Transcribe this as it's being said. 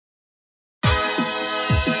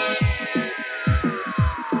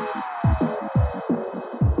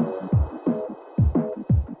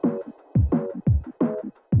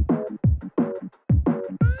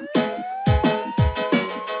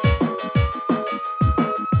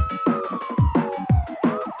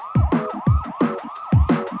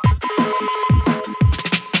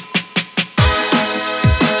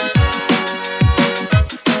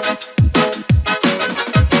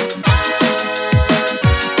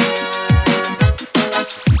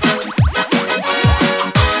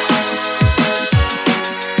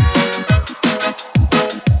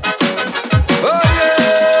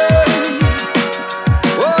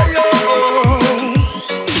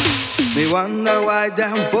wonder why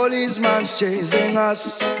them policeman's chasing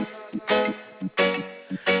us.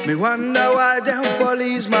 Me wonder why them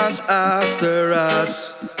policeman's after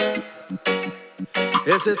us.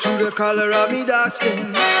 Is it through the color of me dark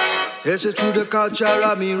skin? Is it through the culture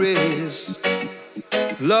of me race?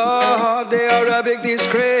 Lord, they are a big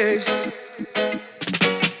disgrace.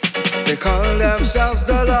 They call themselves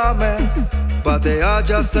the lawmen, but they are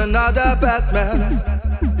just another Batman.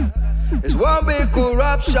 It's one big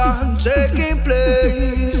corruption taking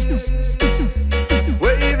place.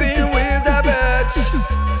 Waving with the badge,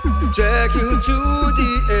 drag you to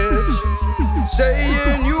the edge,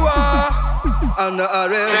 saying you are under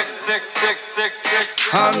arrest.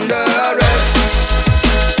 Under arrest,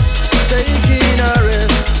 taking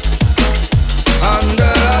arrest.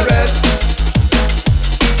 Under arrest,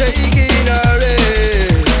 taking arrest.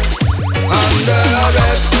 Under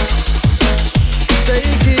arrest,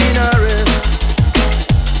 taking arrest.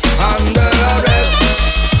 Under arrest,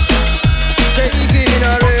 taking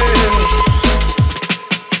arrest.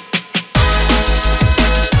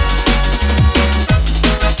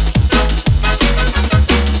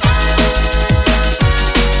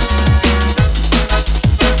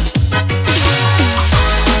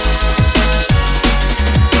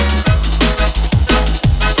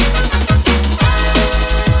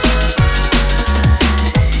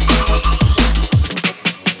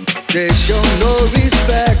 They show no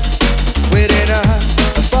respect within a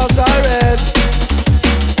false arrest,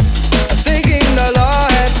 thinking the law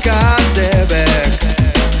has got their back.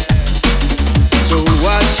 So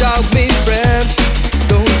watch out, me friends,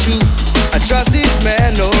 don't you trust this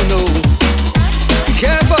man, no, no. Be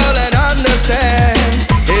careful and understand,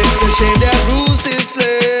 it's a shame that rules this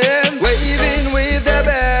land. Waving with their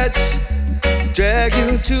badge, drag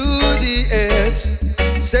you to the edge,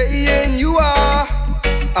 saying you are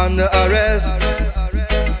under arrest,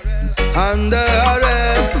 under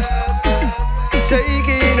arrest,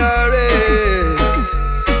 taking arrest,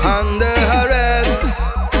 under arrest,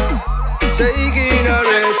 taking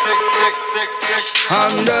arrest,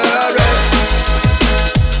 under arrest,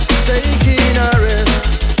 taking arrest,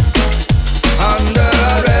 under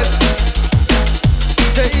arrest,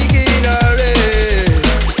 taking arrest,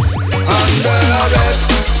 under arrest,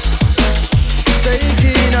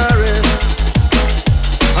 taking arrest.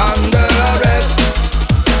 Under arrest,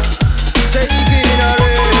 taking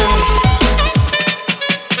arrest.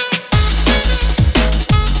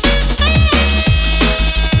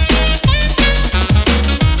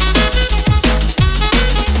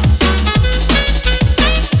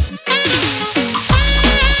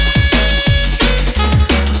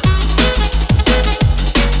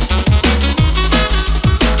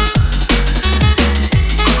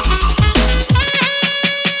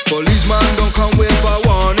 Policeman don't come with a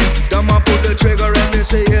warning. Them a pull the trigger and they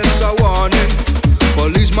say it's a warning.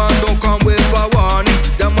 Policeman don't come with a warning.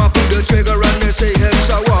 Them a pull the trigger and they say it's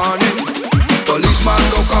a warning. Policeman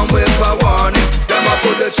don't come with a warning. Them a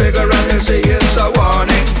pull the trigger and they say it's a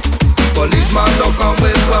warning. Policeman don't come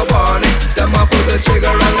with a warning. Them a pull the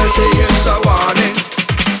trigger and they say it's a warning.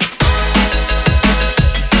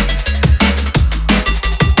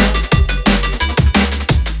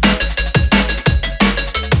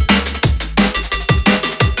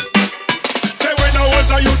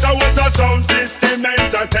 Sound system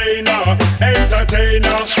entertainer,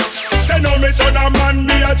 entertainer. Say no me turn a man,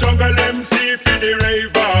 me a jungle MC for the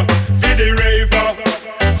raver, for the raver.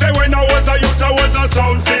 Say when I was a youth I was a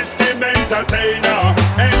sound system entertainer,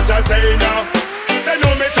 entertainer. Say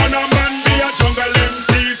no me turn a man, me a jungle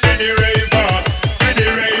MC for the raver, for the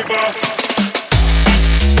raver.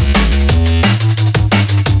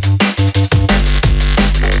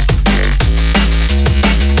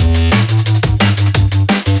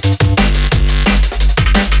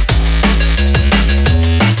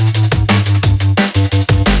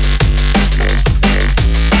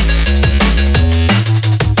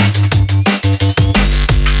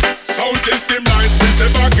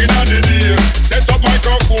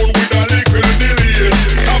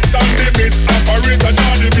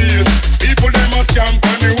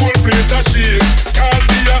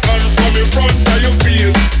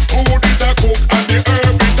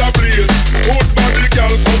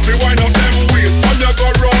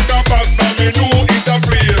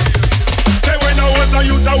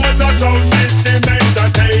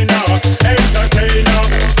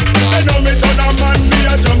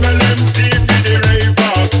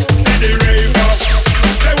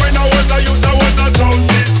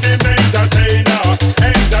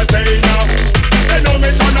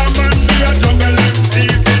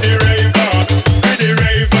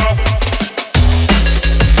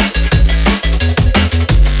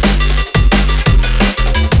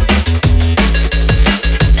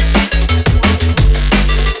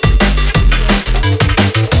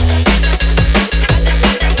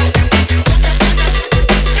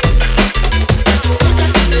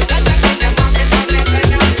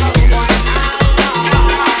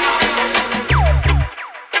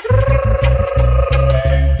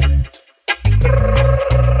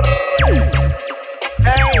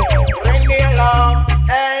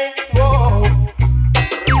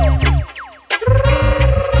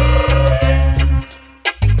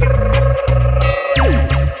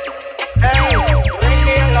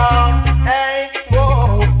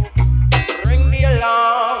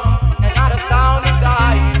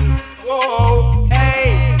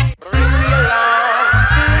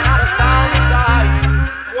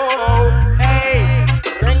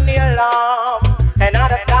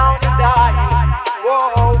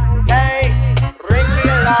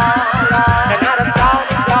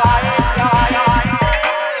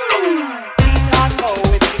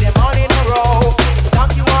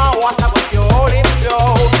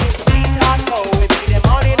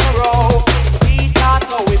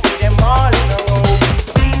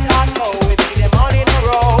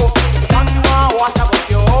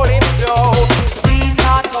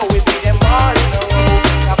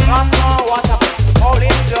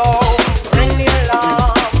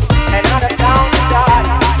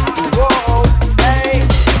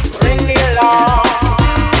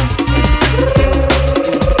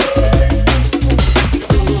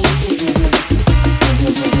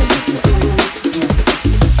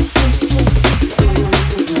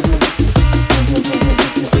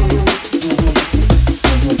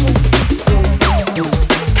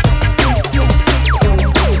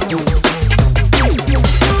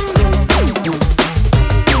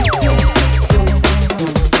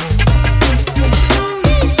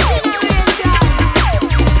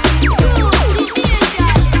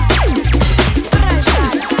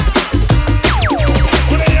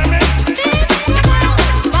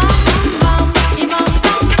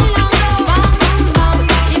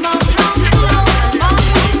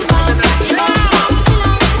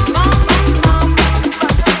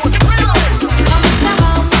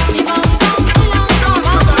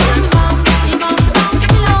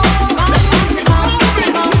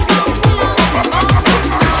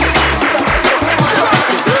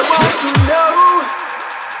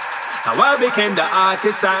 became the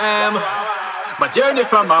artist I am. My journey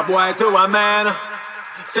from a boy to a man.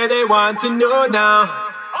 Say they want to know now.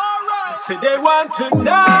 Say they want to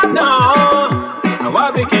know now how I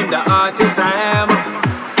became the artist I am.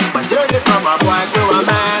 My journey from a boy to a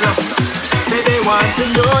man. Say they want to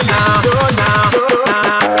know now, know now, know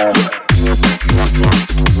now.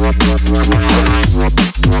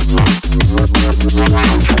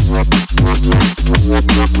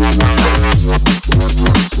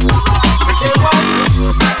 Say they want to.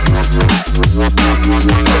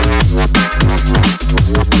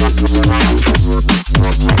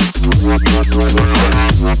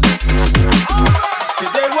 See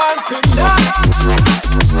they want to know.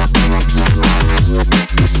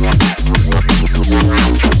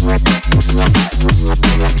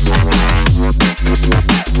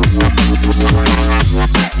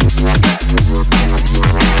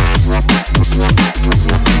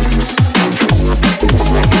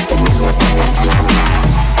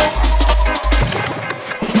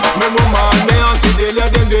 Me mama and me auntie, they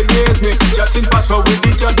let them they raise me. Chatting patois with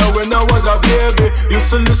each other when I was a baby.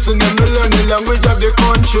 Used to listen and me learn the language of the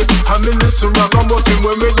country. And me listen rock and button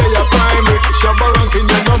when me they a primary. Shabba ranking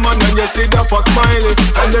you no man and you stay there for smiling.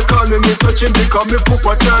 And they call me searching because me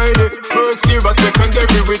poopa China. First year a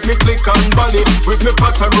secondary with me click and body. With me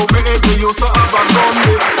pattern round me head me used to have a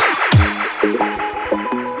comedy.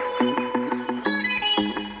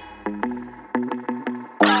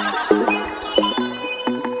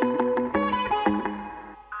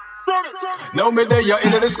 Now me there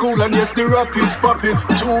in the school and yes the rap is popping.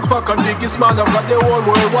 Tupac and Biggie Smalls I've got the whole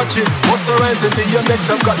world watching. Busta Rhymes and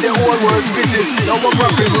DMX I've got the whole world spitting. Now I'm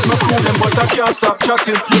rapping with my crew them but I can't stop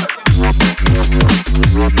chatting.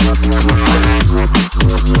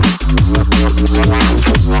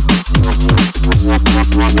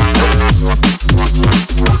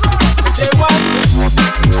 They want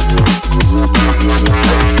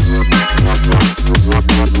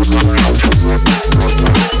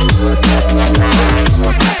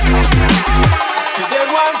see they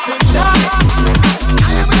want to die.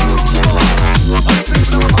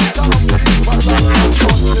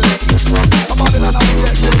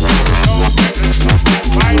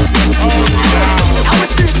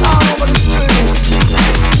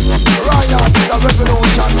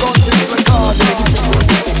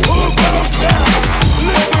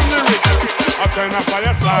 Turn up on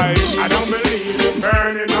your side. I don't believe in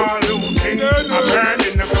burning or looting. I burn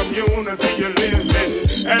in the community you live in.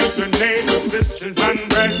 Help your neighbors, sisters and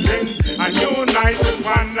brethren, and unite the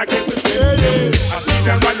fun like it's a city. I see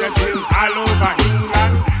them rioting all over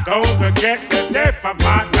England. Don't forget the death of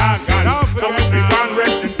my dog. So if we can't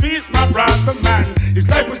rest in peace, my brother man. His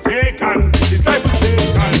life was taken, his life was taken.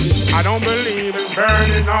 I don't believe in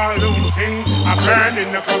burning or looting. I burn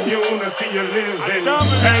in the community you live in.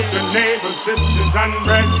 Help your neighbors, sisters and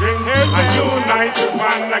brethren, and unite the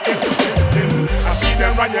fun like it's a system. I see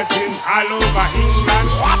them rioting all over England.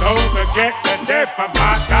 Don't forget the death of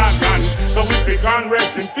my dog. So if we can't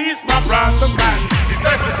rest in peace, my brother man. His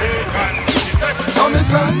life was taken, his life was taken. So me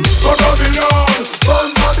say, run Babylon, run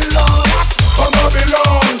Babylon, run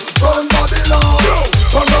Babylon, run Babylon,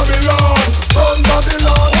 run Babylon, run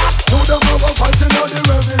Babylon. To the mother fighting on the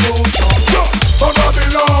revolution. Run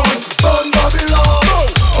Babylon, run Babylon,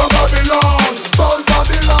 run Babylon, run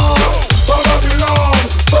Babylon, run Babylon,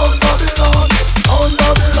 run Babylon, run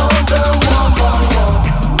Babylon. Them one by one.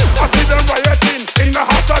 I see them rioting in the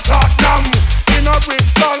heart of Tottenham, in a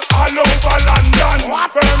Bristol, all over London,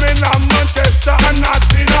 Birmingham, Manchester and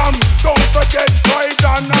Nottingham. Don't forget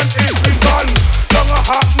Croydon and Islington, down a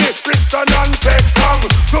Hackney, Brixton and Peckham.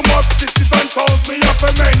 Too much cities and towns me have to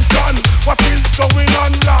mention. What is going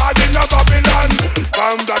on, Lord, in a Babylon?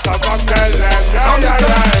 From that I can tell them, Run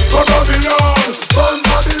Babylon, run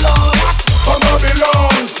Babylon, run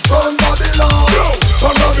Babylon, run Babylon,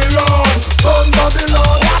 run Babylon, run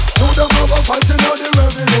Babylon. To the mother fighting on the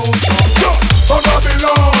revolution. Run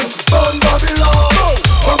Babylon, run Babylon,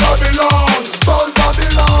 run Babylon, run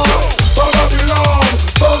Babylon, run Babylon,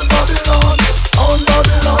 run Babylon, run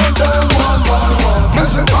Babylon. Them one by one.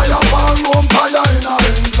 Missing fire, one room fire in a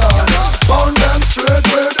England. Burn them straight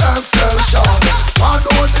with extension. And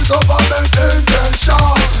all the government intention.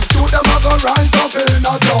 To them a go rise up in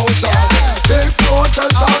a thousand. Big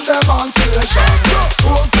protest and demonstration.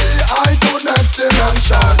 Move the eye to next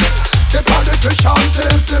dimension. The politician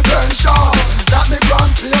take the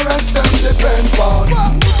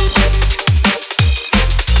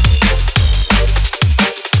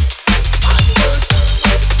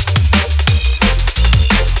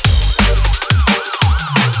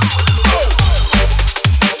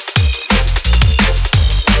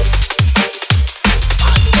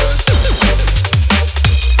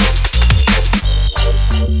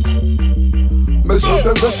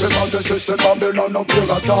and no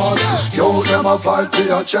care at all. You them a fight for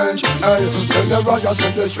your change. Hey, send the riot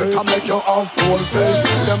in the street and make you off cold feet.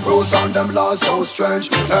 Them rules and them laws so strange.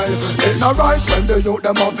 Hey, it's not right when the youth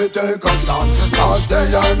them have to take a stand, cause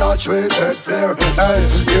they are not treated fair. Hey,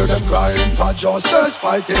 hear them crying for justice,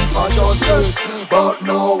 fighting for justice, but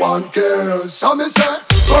no one cares. So me say,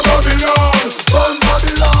 run Babylon, run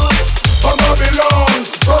Babylon, run Babylon,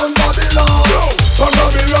 run Babylon, run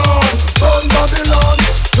Babylon, run Babylon.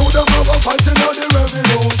 You them have a fighting on the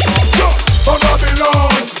revolution. Run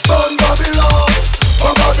Babylon, run Babylon,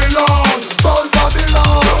 run Babylon, run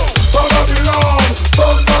Babylon, run Babylon,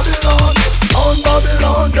 run Babylon, run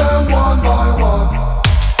Babylon, them one by one.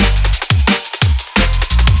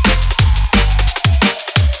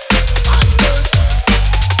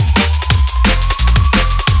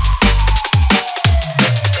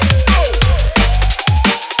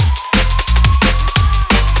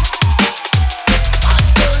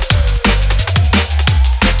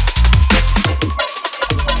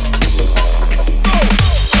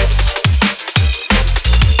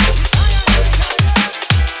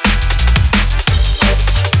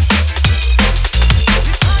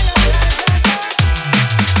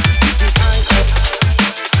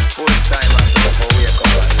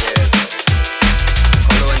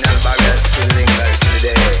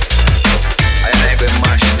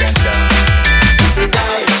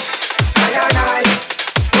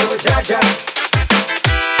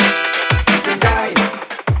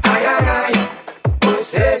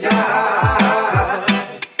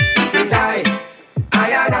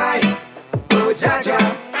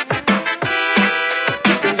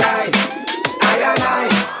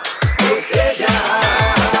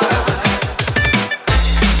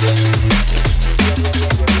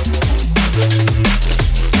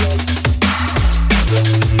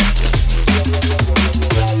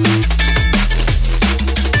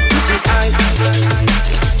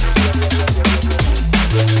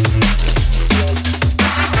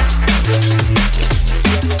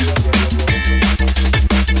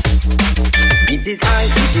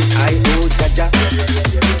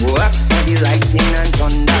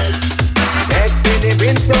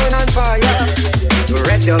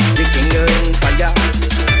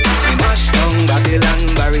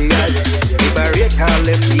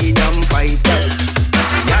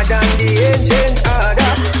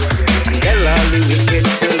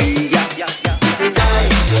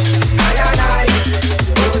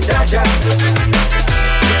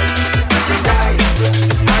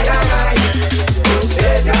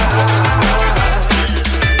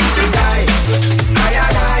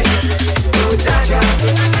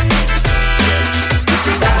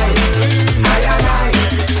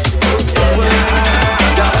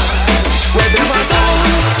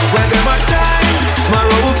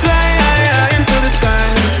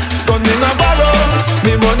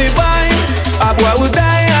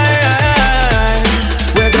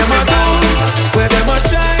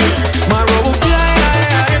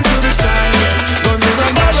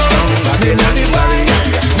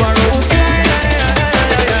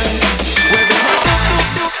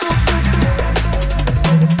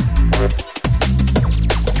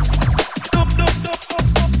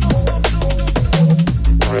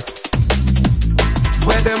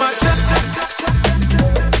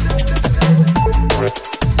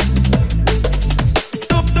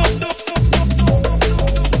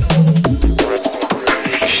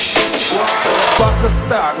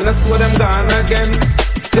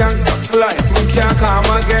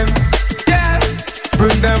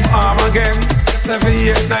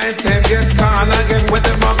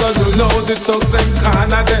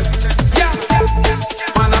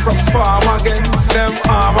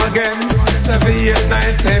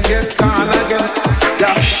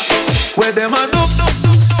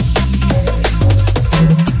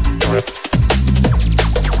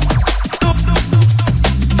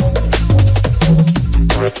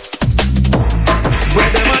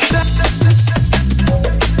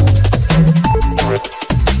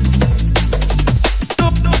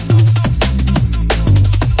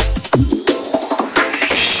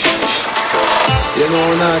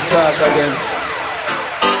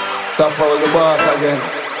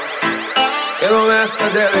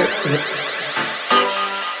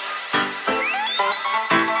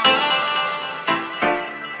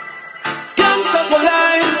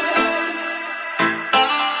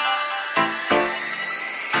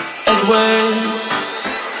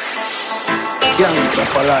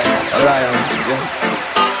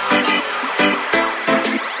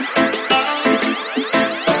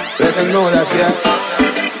 Let them know that, yeah.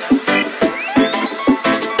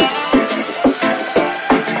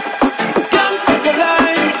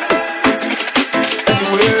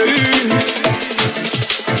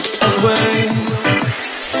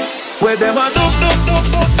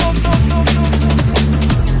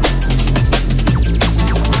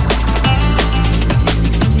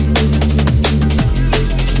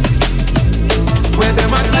 Weh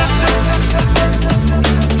Dem A Do.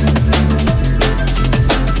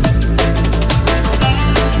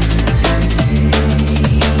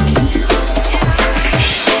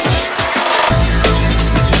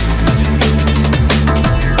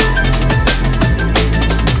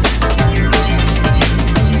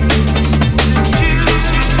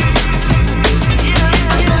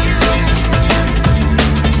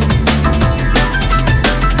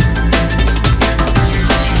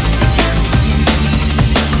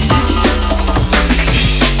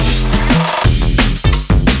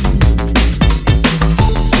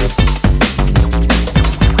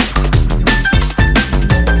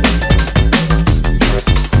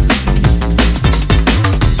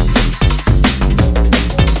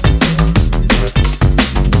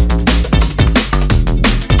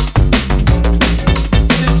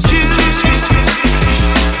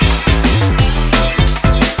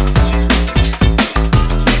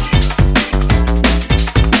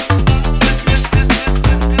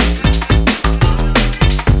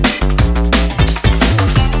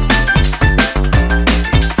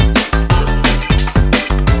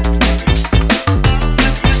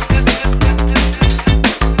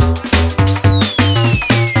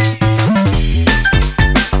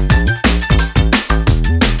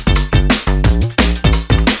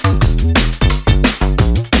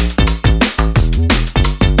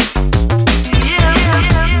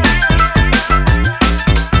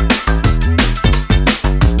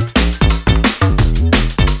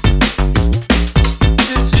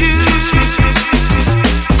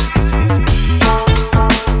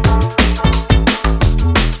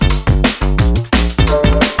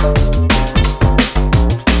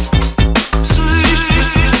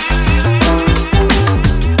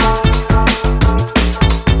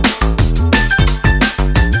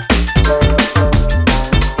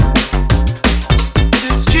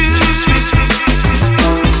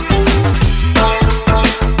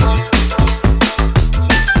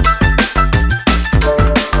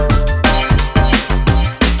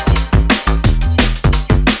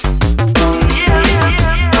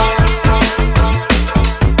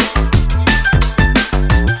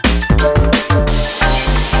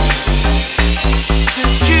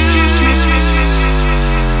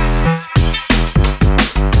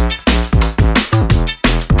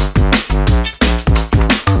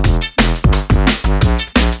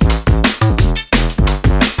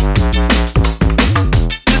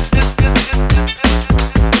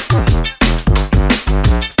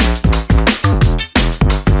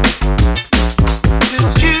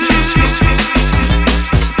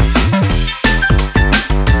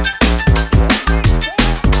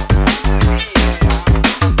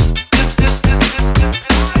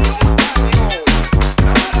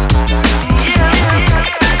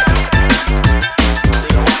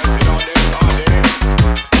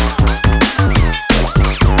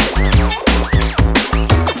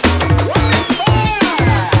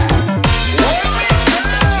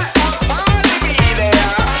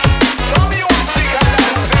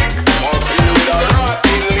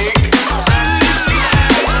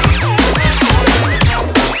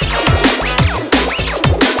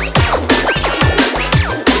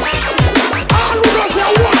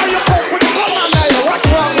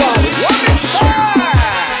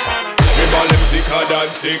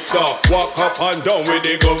 six walk up and down with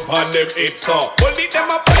the gun on them hits Hold it them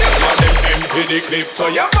up and them empty the clip.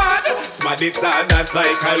 So you mad, smaddy sad dance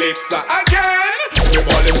like Karlixx again. We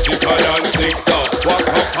ball them sicker than six walk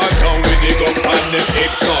up and down with the gun on them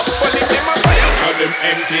hits Hold it them up and them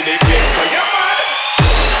empty the clip. So you mad.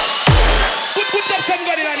 Put up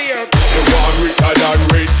somebody on here. The one richer than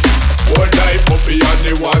rich, one life puppy and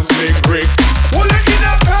the one slick brick. Hold it in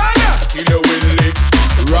a corner, kill you with lick.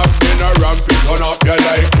 Ramp in a ramp, it turn up your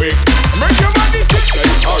life quick. Make your body sick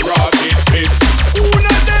like a rocket pit. Who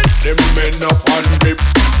not dead? Them men up and grip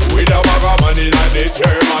with a bag of money like the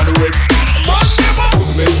German whip. Man, them up,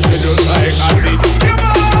 make me just like a tip. Come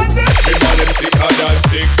on, people them sicker than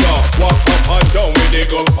six walk up and down with the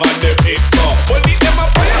gun on them hips Hold it them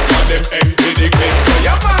up fire and them empty the clip. So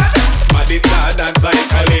you mad, smaddy sad dance like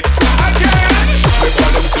Karlixx again. People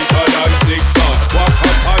them sicker than six walk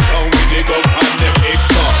up and down with the gun on them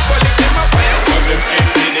hips Hold it them up fire and them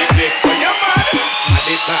empty the clip. So you mad,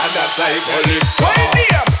 smaddy sad dance like Karlixx.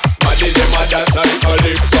 Maddy them a dance like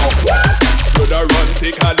Karlixx. You da run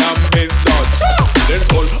thicker than Miss Donch. Then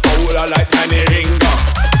turn whole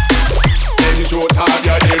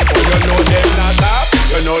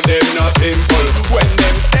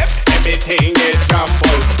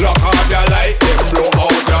sample. Lock off your light, then blow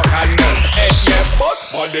out your candle. Head get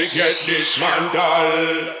bust, body get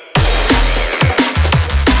dismantled.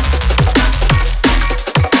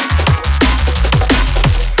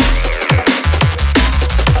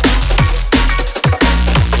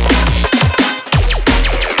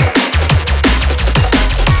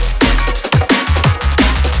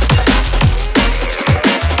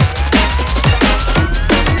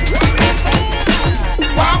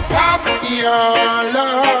 Your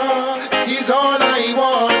love is all I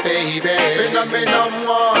want, baby.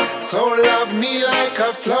 Phenomenon, so love me like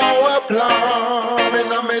a flower plum. Me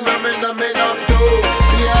do.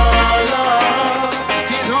 Your love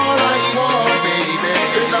is all I want, baby.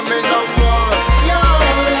 Phenomenon, your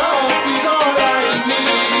love is all I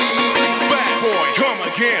need. Bad boy, come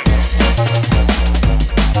again.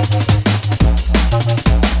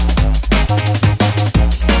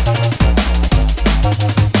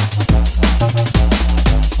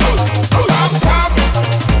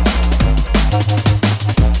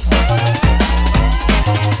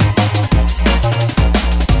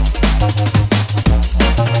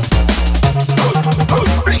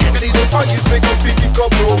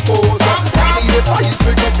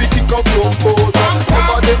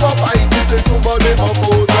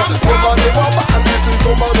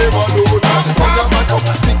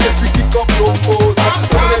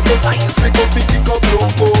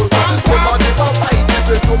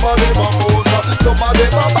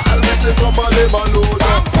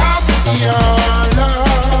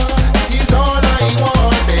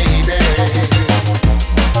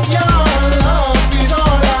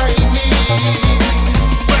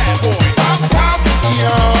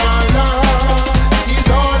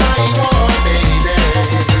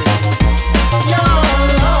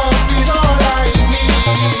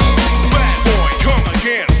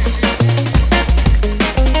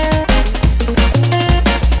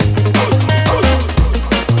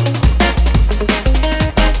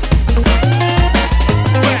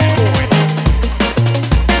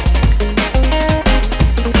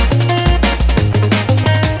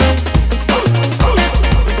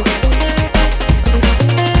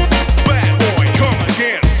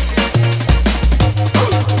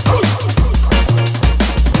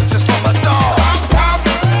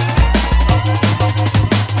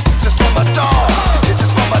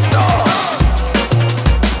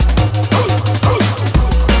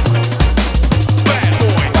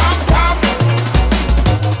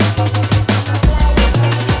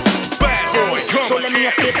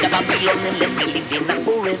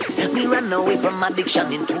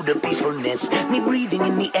 Addiction into the peacefulness. Me breathing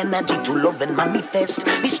in the energy to love and manifest.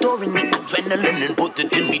 Me storing the adrenaline and put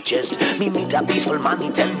it in me chest. Me meet a peaceful man, he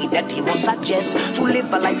tell me that he must suggest to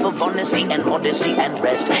live a life of honesty and modesty and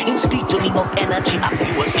rest. Him speak to me of energy, a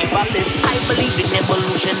pure stabilist. I believe in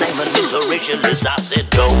evolution, I'm a literaturist. I said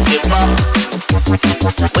don't give up,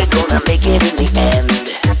 we're gonna make it in the end.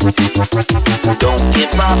 Don't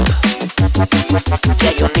give up,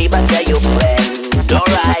 tell your neighbor, tell your friend,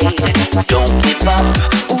 alright. Don't give up,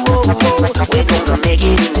 whoa, whoa, we're gonna make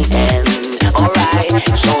it in the end, alright.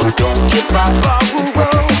 So don't give up, whoa,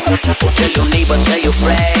 whoa, tell your neighbor, tell your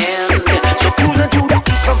friend. So cruising to the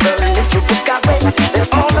east from Berlin to Bucharest, then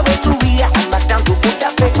all the way to Rio and back down to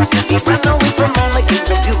Budapest. We ran away from all the games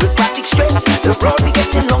of bureaucratic stress. The road be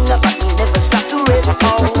getting longer but we never stop to rest,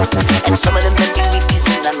 oh. And some of them amenities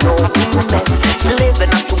in a no mess.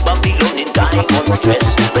 Slaving up to Babylon in diamond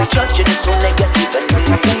dress. But judging is so negative and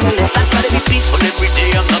meaningless. I gotta be peaceful every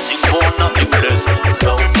day, I'm nothing more, nothing less.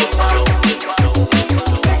 Don't give up, don't give up, don't give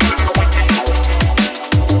up.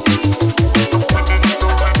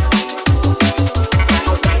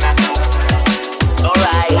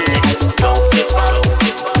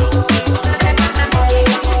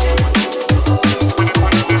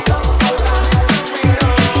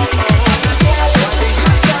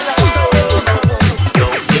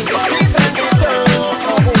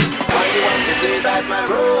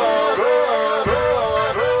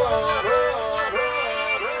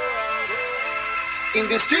 In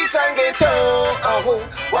the streets and ghetto, oh,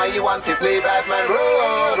 why you want to play bad man?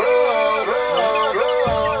 Roll, roll, roll,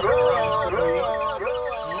 roll, roll, roll, roll.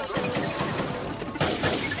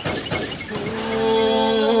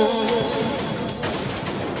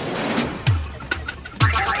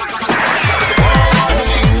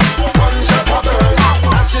 Morning, one shot of birds,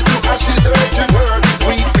 ashes to ashes, earth to earth,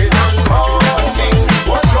 weeping and mourning.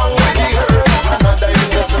 What's wrong with the earth? Another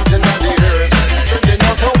innocent in the earth, sending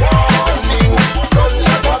out a warning.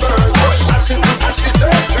 Ashes to ashes,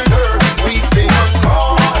 earth to earth, weeping and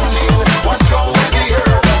mourning.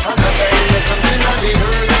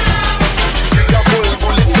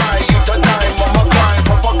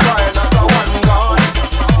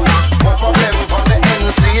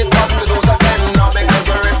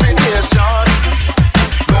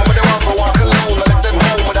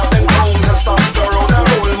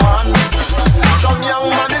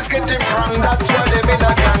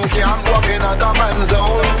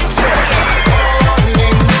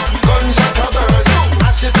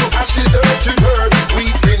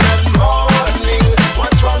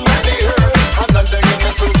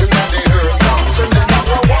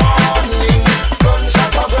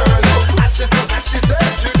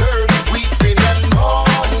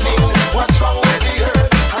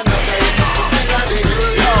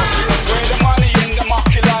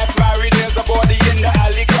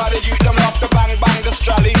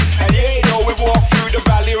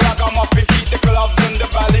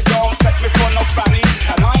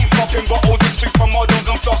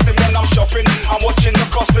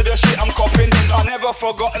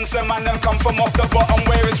 and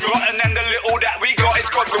where it's rotten, and the little that we got is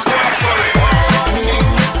 'cause we work for it.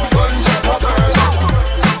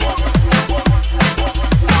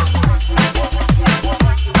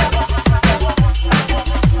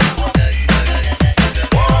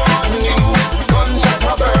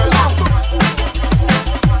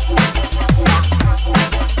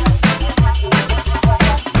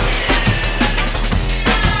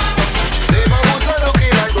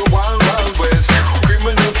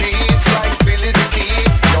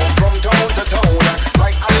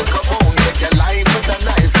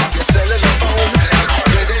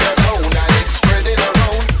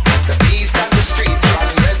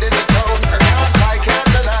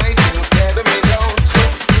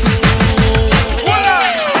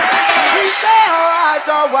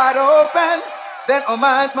 Then our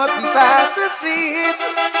minds must be fast asleep,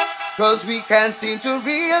 'cause we can't seem to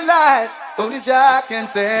realize only Jah can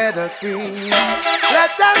set us free.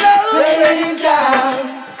 Let your love rain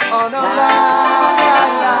down on our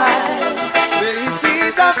life, where the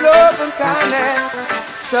seeds of love and kindness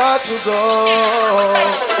start to grow.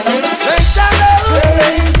 Let your love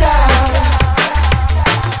rain down.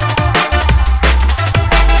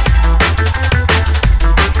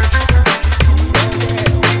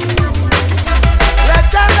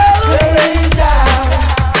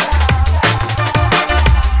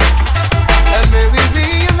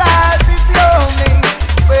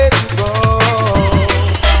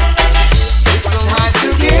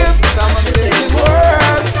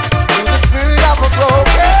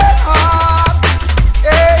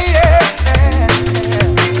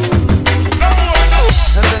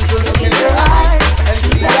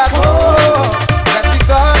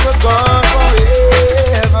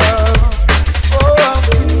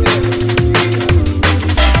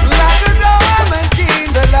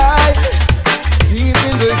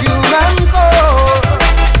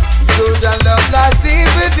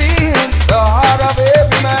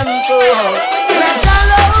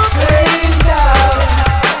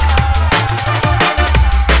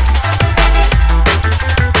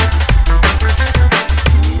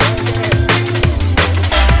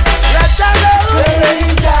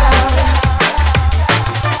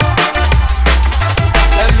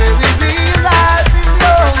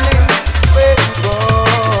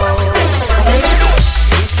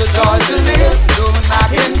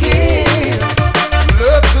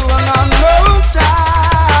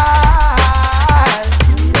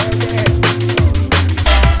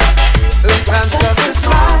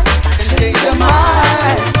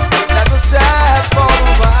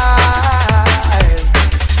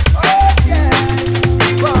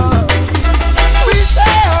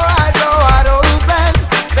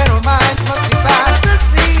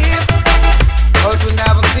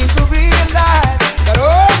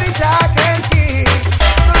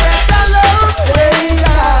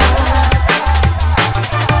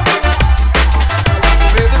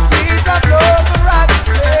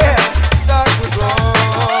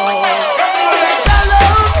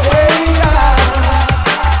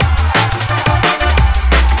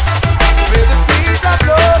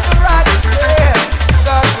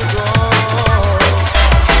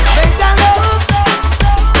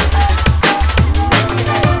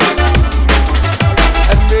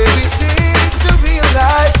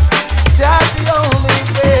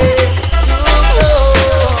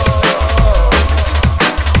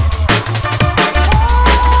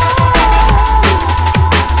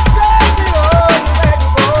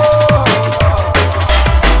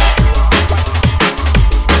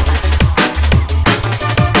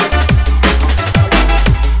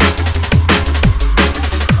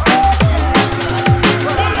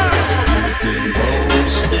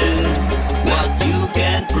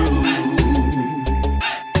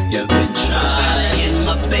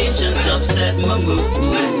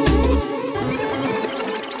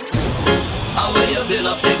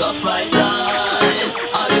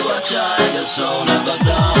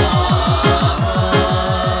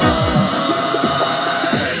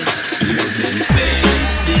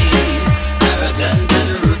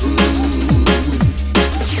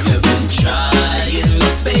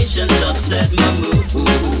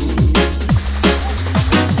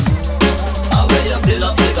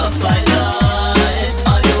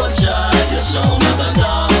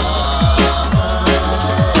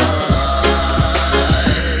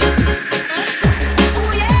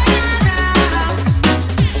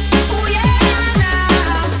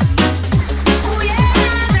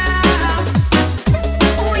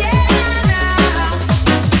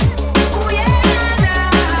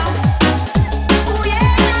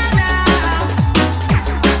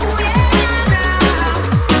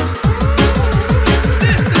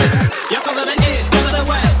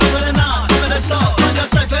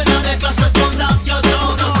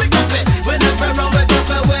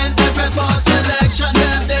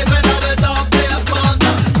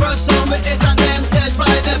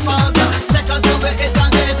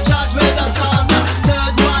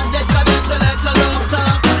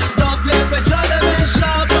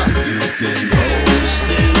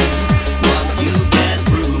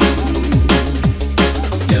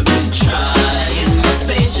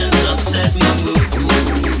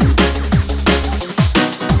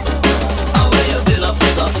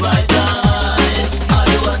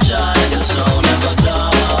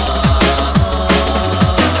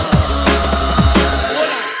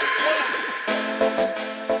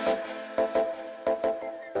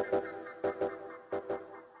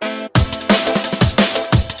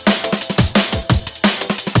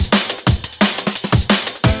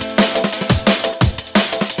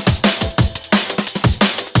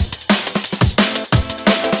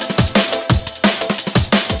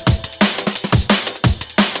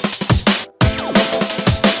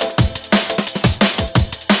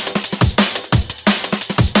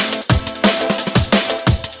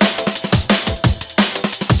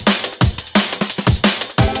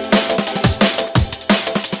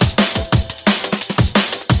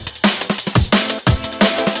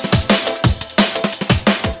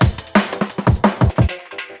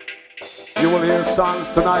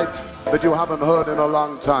 songs tonight that you haven't heard in a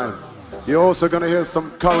long time. You're also going to hear some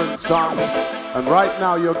current songs. And right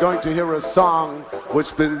now you're going to hear a song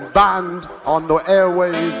which's been banned on the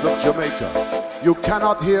airways of Jamaica. You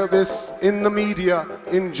cannot hear this in the media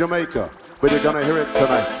in Jamaica, but you're going to hear it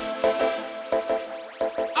tonight.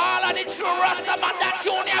 All of the true Rasta man that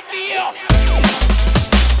tune here for you.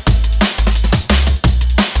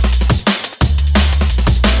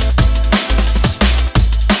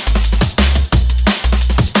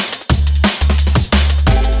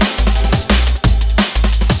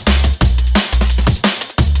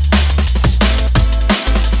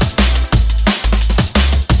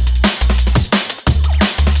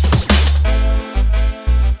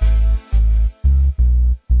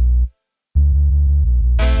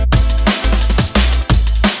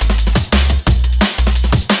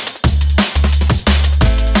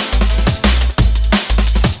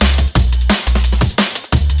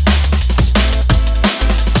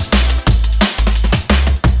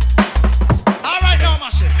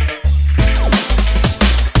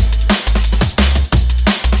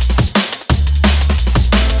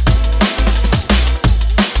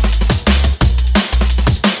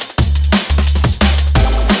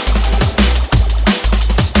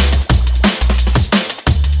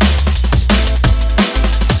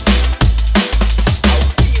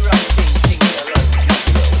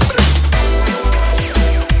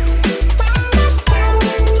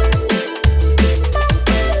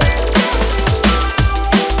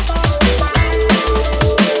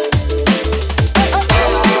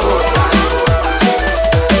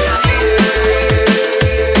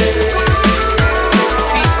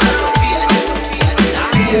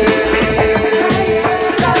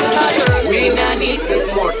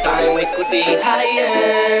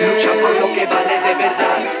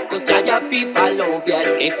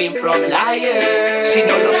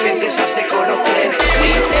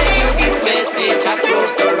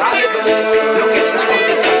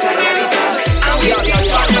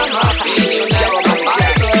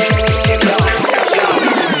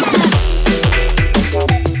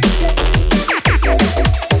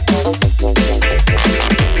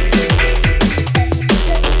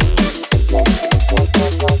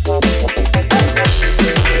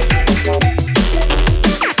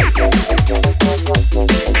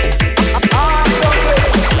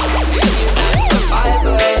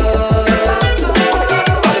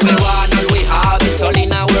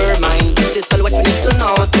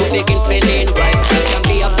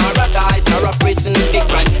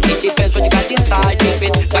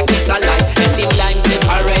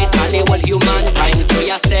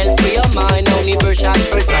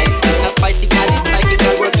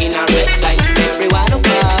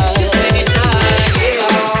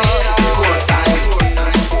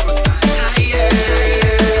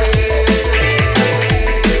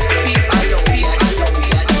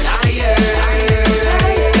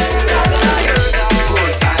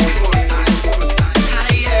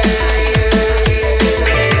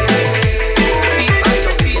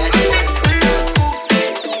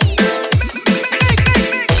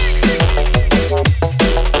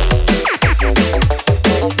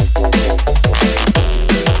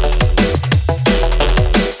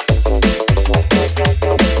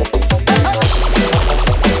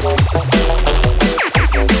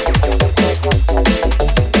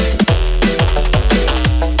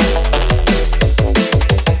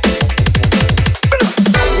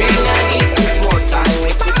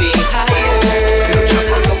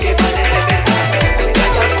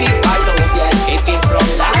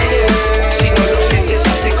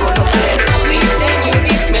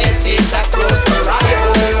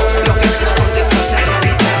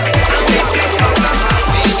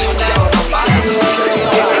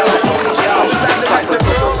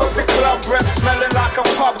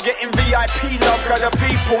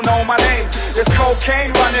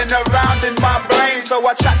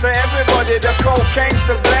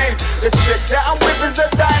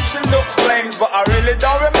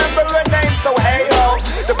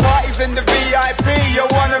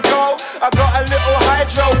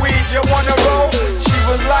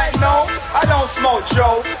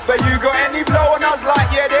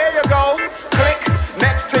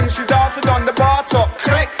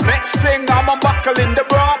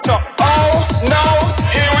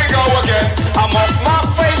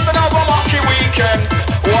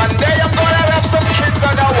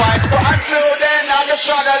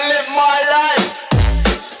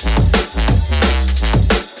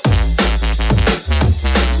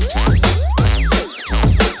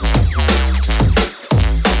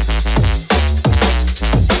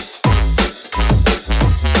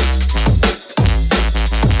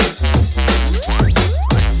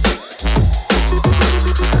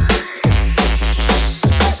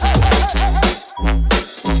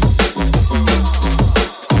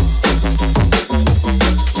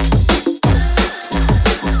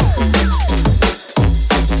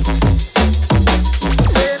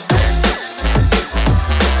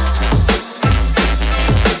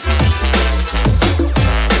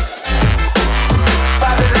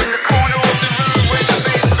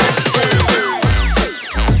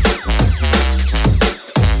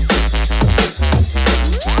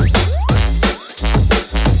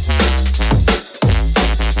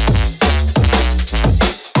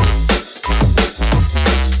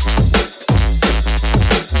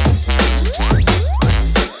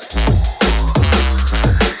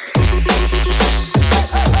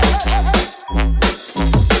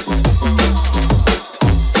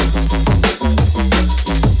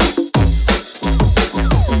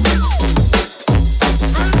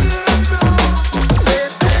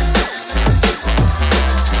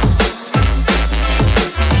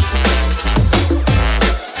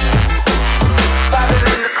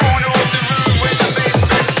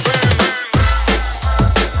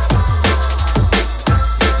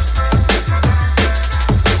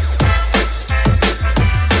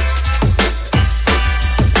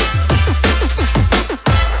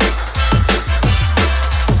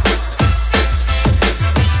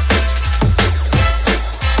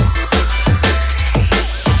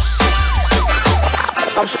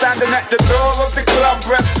 I'm standing at the door of the club,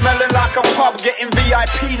 breath smelling like a pub, getting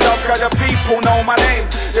VIP love, cause the people know my name.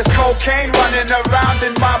 There's cocaine running around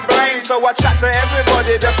in my brain, so I chat to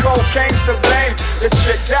everybody, the cocaine's to blame. The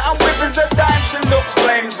chick that I'm with is a dime, she looks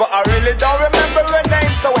flames, but I really don't remember her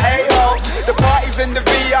name, so hey ho. The party's in the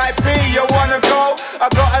VIP, you wanna go? I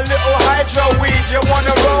got a little hydro weed, you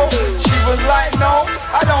wanna roll? She was like, no,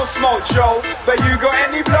 I don't smoke Joe, but you got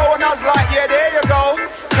any blow? And I was like, yeah, there you go.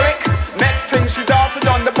 Click. Next thing she dancing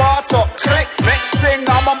on the bar top. Click. Next thing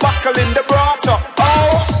I'm unbuckling the bra top.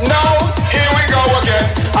 Oh no, here we go again.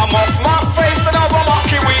 I'm off my face and have a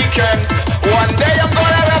monkey weekend. One day I'm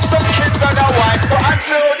gonna have some kids and a wife, but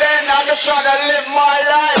until then I'm just trying to live my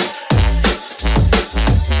life.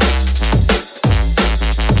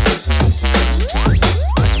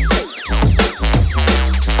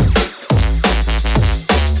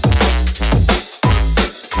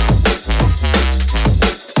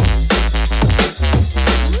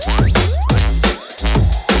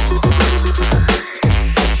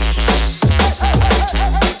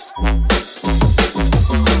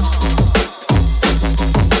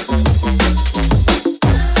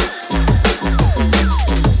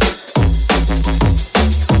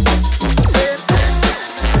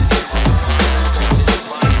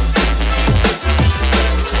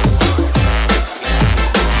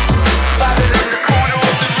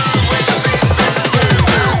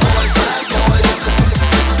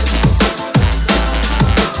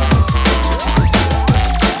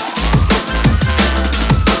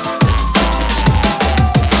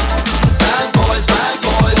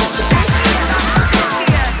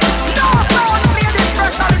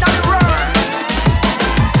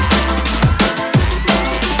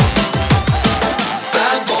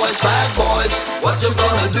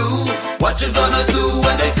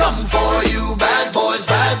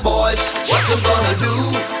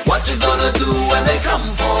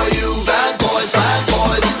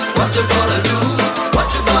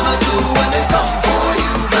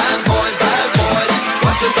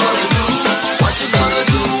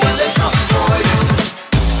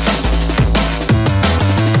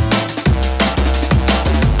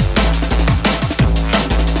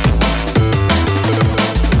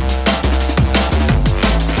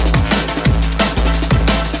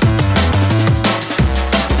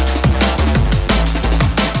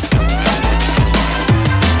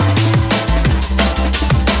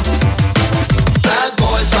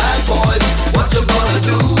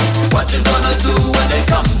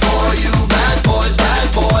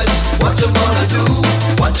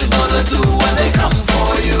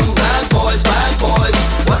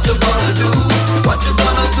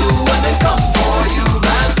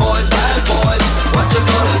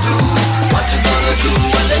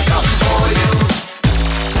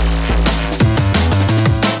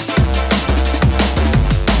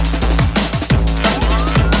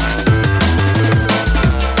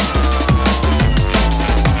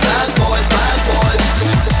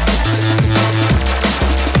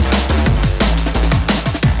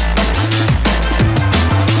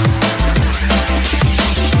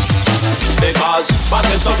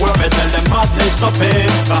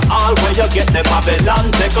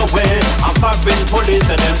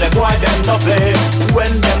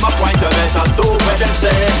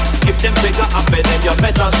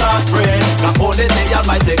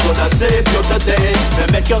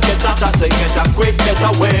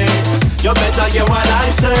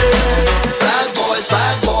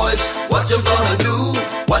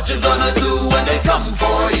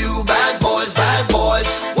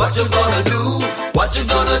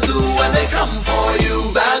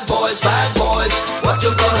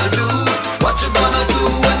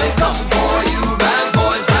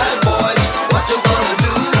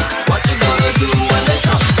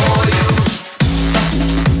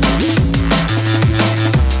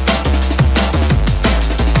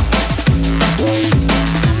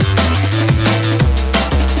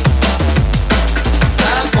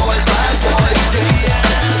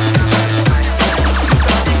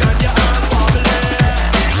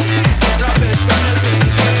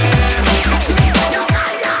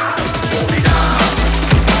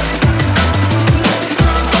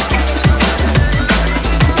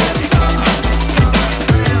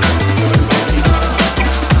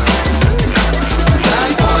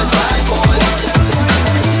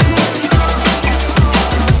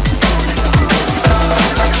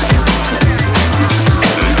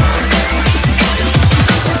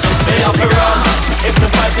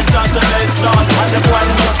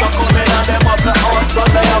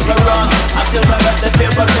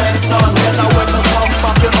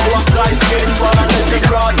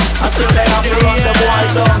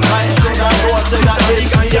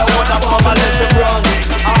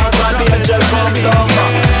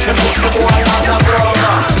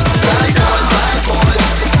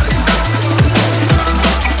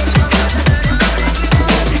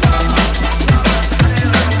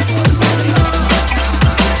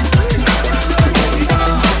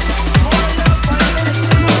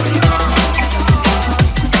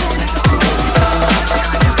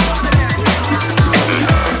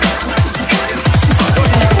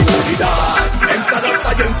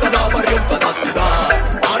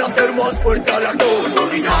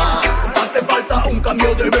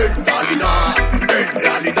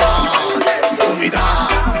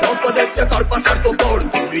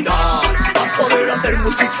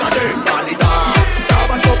 mentalidad.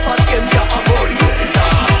 Trabajo, paciencia, amor y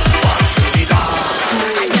unidad.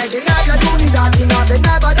 Nadie habla de unidad y no hace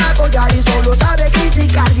nada para apoyar y solo sabe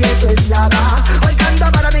criticar y eso es nada. Hoy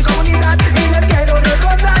canto para mi comunidad y les quiero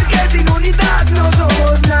recordar que sin unidad no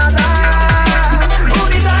somos nada.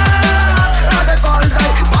 Unidad hace falta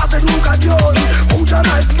y más educación, mucha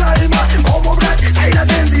más calma, como Black, Taylor,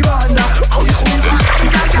 y banda. Hoy juntos,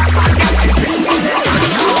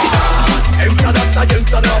 en cada calle, en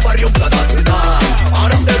cada barrio, en cada ciudad,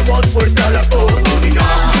 para hacer más fuerte a la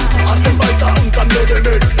comunidad. Hace falta un cambio de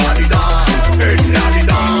mentalidad. En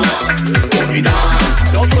realidad, unidad,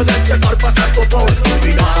 no puedes dejar pasar tu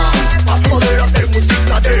oportunidad para poder hacer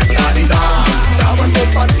música de calidad. Trabajo,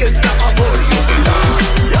 paciencia, amor y unidad.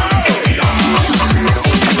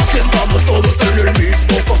 Si estamos todos en el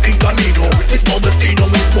mismo fucking camino, mismo destino,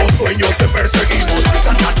 mismo sueño que perseguimos.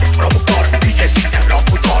 Cantantes, productores, DJs y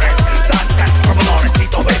locutores, danzas, promotores y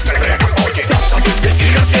todo el que le apoye. Las calles se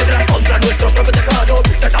tiran piedras contra nuestro propio tejado.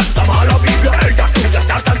 De tanta mala vibra el Yaku ya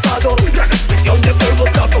se ha cansado. La restricción de verbos,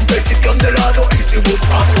 la competición de lado. Y si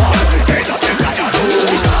buscas mal, quédate callado.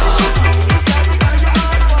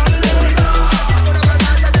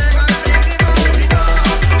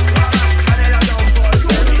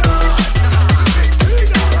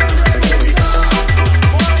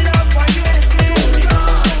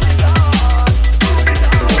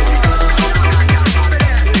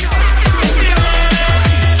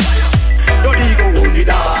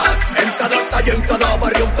 En cada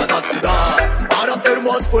barrio, en cada ciudad, para hacer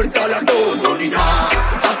más fuerte a la comunidad.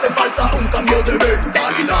 Hace falta un cambio de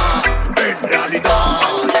mentalidad. En realidad,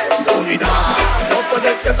 unidad, no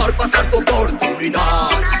puedes dejar pasar tu oportunidad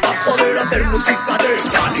para poder hacer música de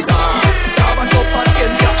calidad. Trabajo,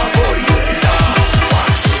 paciencia, amor y unidad.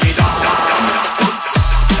 Más unidad.